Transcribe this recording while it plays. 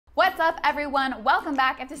up, everyone? Welcome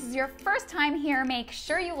back. If this is your first time here, make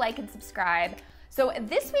sure you like and subscribe. So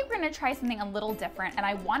this week we're gonna try something a little different, and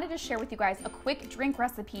I wanted to share with you guys a quick drink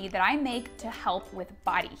recipe that I make to help with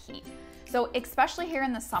body heat. So especially here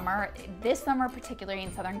in the summer, this summer particularly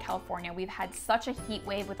in Southern California, we've had such a heat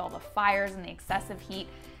wave with all the fires and the excessive heat.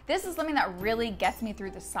 This is something that really gets me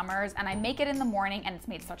through the summers, and I make it in the morning and it's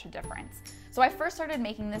made such a difference. So I first started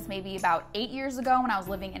making this maybe about 8 years ago when I was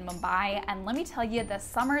living in Mumbai, and let me tell you, the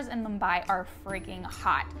summers in Mumbai are freaking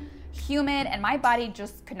hot, humid, and my body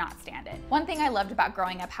just could not stand it. One thing I loved about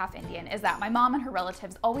growing up half Indian is that my mom and her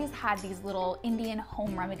relatives always had these little Indian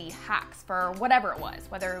home remedy hacks for whatever it was,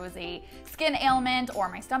 whether it was a skin ailment or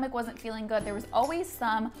my stomach wasn't feeling good. There was always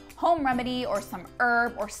some home remedy or some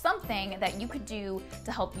herb or something that you could do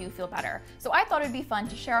to help you feel better. So I thought it'd be fun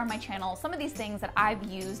to share on my channel some of these things that I've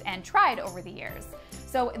used and tried over the years.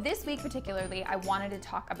 So this week particularly, I wanted to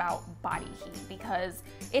talk about body heat because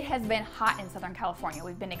it has been hot in Southern California.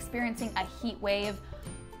 We've been experiencing a heat wave.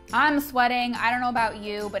 I'm sweating, I don't know about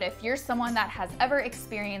you, but if you're someone that has ever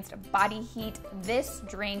experienced body heat, this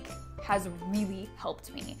drink has really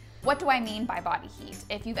helped me. What do I mean by body heat?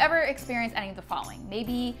 If you've ever experienced any of the following,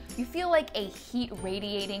 maybe you feel like a heat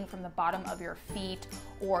radiating from the bottom of your feet,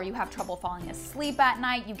 or you have trouble falling asleep at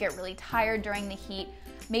night, you get really tired during the heat.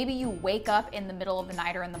 Maybe you wake up in the middle of the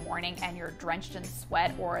night or in the morning and you're drenched in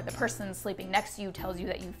sweat, or the person sleeping next to you tells you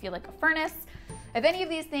that you feel like a furnace. If any of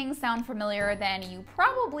these things sound familiar, then you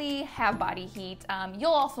probably have body heat.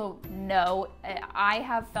 You'll also know I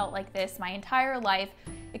have felt like this my entire life,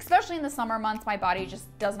 especially in the summer months. My body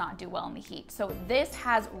just does not do well in the heat. So this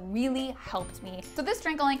has really helped me. So this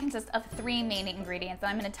drink only consists of 3 main ingredients, and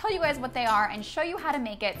I'm gonna tell you guys what they are and show you how to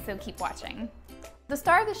make it, so keep watching. The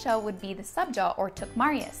star of the show would be the sabja or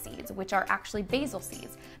tukmaria seeds, which are actually basil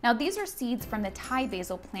seeds. Now these are seeds from the Thai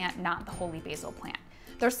basil plant, not the holy basil plant.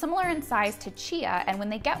 They're similar in size to chia, and when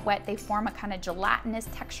they get wet, they form a kind of gelatinous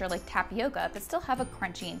texture like tapioca, but still have a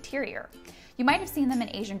crunchy interior. You might have seen them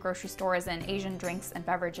in Asian grocery stores and Asian drinks and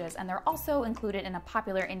beverages, and they're also included in a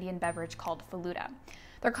popular Indian beverage called faluda.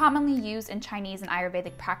 They're commonly used in Chinese and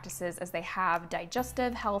Ayurvedic practices as they have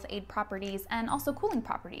digestive, health aid properties, and also cooling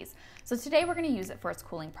properties. So today we're going to use it for its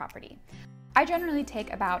cooling property. I generally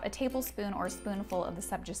take about a tablespoon or a spoonful of the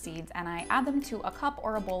sabja seeds, and I add them to a cup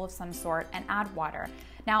or a bowl of some sort and add water.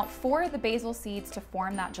 Now, for the basil seeds to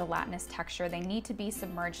form that gelatinous texture, they need to be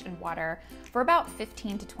submerged in water for about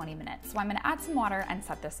 15 to 20 minutes. So I'm going to add some water and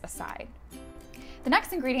set this aside. The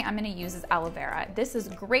next ingredient I'm going to use is aloe vera. This is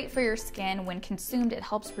great for your skin. When consumed, it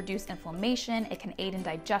helps reduce inflammation, it can aid in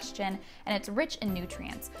digestion, and it's rich in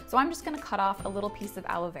nutrients. So I'm just going to cut off a little piece of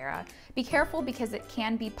aloe vera. Be careful because it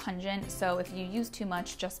can be pungent, so if you use too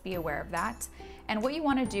much, just be aware of that. And what you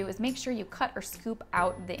want to do is make sure you cut or scoop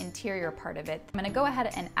out the interior part of it. I'm going to go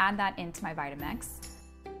ahead and add that into my Vitamix.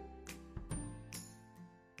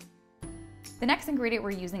 The next ingredient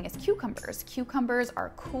we're using is cucumbers. Cucumbers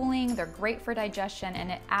are cooling, they're great for digestion,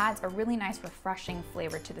 and it adds a really nice refreshing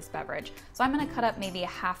flavor to this beverage. So I'm gonna cut up maybe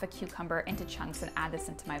half a cucumber into chunks and add this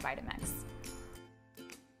into my Vitamix.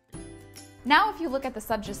 Now if you look at the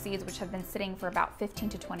sabja seeds, which have been sitting for about 15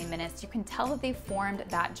 to 20 minutes, you can tell that they've formed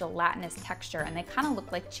that gelatinous texture and they kind of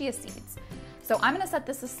look like chia seeds. So I'm gonna set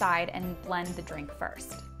this aside and blend the drink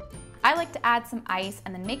first. I like to add some ice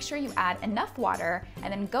and then make sure you add enough water,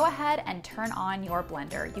 and then go ahead and turn on your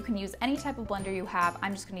blender. You can use any type of blender you have.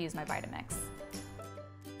 I'm just gonna use my Vitamix.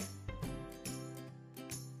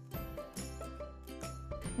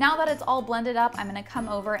 Now that it's all blended up, I'm gonna come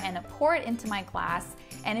over and pour it into my glass.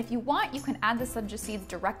 And if you want, you can add the sabja seeds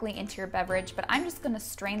directly into your beverage, but I'm just gonna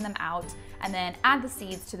strain them out and then add the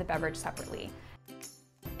seeds to the beverage separately.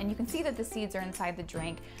 And you can see that the seeds are inside the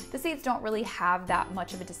drink. The seeds don't really have that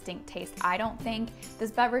much of a distinct taste, I don't think. This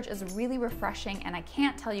beverage is really refreshing, and I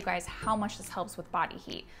can't tell you guys how much this helps with body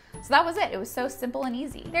heat. So that was it. It was so simple and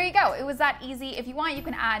easy. There you go. It was that easy. If you want, you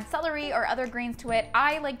can add celery or other greens to it.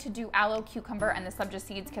 I like to do aloe, cucumber, and the sabja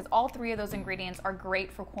seeds because all 3 of those ingredients are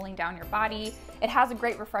great for cooling down your body. It has a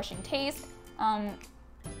great refreshing taste.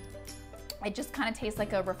 It just kind of tastes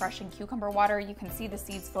like a refreshing cucumber water. You can see the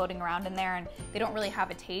seeds floating around in there, and they don't really have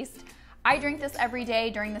a taste. I drink this every day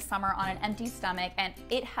during the summer on an empty stomach, and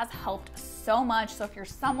it has helped so much. So if you're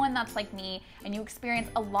someone that's like me and you experience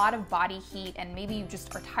a lot of body heat, and maybe you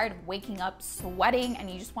just are tired of waking up sweating and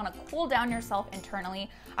you just want to cool down yourself internally,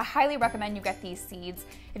 I highly recommend you get these seeds.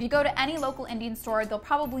 If you go to any local Indian store, they'll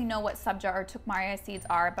probably know what sabja or tukmaria seeds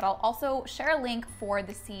are, but I'll also share a link for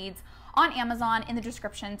the seeds on Amazon in the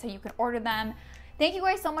description so you can order them. Thank you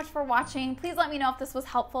guys so much for watching. Please let me know if this was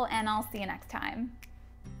helpful, and I'll see you next time.